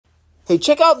Hey,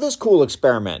 check out this cool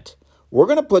experiment. We're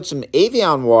going to put some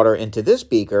Evian water into this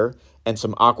beaker and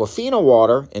some Aquafina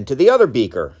water into the other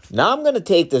beaker. Now I'm going to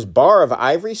take this bar of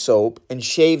Ivory soap and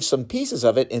shave some pieces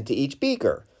of it into each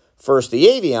beaker. First the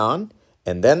Evian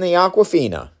and then the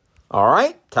Aquafina. All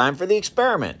right, time for the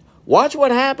experiment. Watch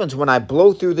what happens when I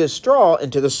blow through this straw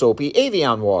into the soapy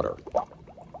Evian water.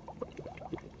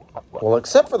 Well,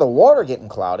 except for the water getting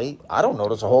cloudy, I don't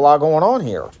notice a whole lot going on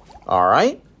here. All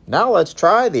right, now let's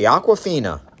try the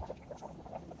Aquafina.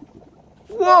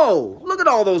 Whoa, look at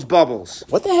all those bubbles.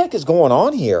 What the heck is going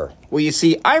on here? Well, you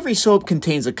see, Ivory soap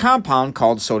contains a compound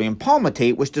called sodium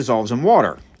palmitate, which dissolves in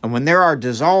water. And when there are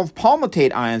dissolved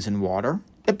palmitate ions in water,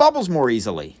 it bubbles more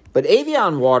easily. But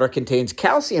Evian water contains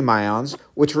calcium ions,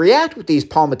 which react with these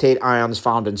palmitate ions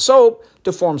found in soap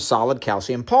to form solid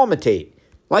calcium palmitate.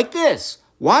 Like this.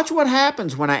 Watch what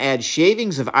happens when I add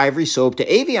shavings of Ivory soap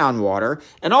to Evian water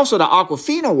and also to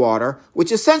Aquafina water,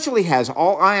 which essentially has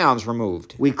all ions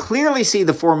removed. We clearly see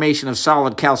the formation of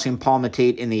solid calcium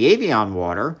palmitate in the Evian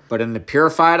water, but in the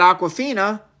purified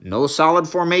Aquafina, no solid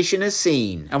formation is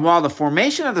seen. And while the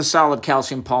formation of the solid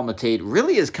calcium palmitate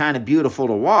really is kind of beautiful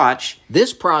to watch,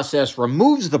 this process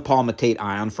removes the palmitate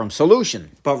ion from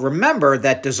solution. But remember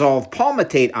that dissolved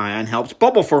palmitate ion helps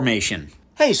bubble formation.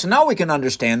 Hey, so now we can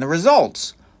understand the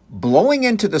results. Blowing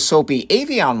into the soapy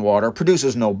Evian water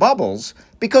produces no bubbles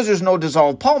because there's no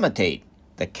dissolved palmitate.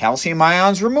 The calcium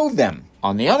ions remove them.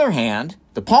 On the other hand,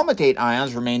 the palmitate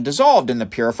ions remain dissolved in the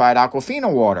purified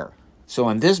Aquafina water. So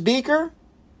in this beaker,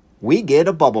 we get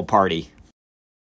a bubble party.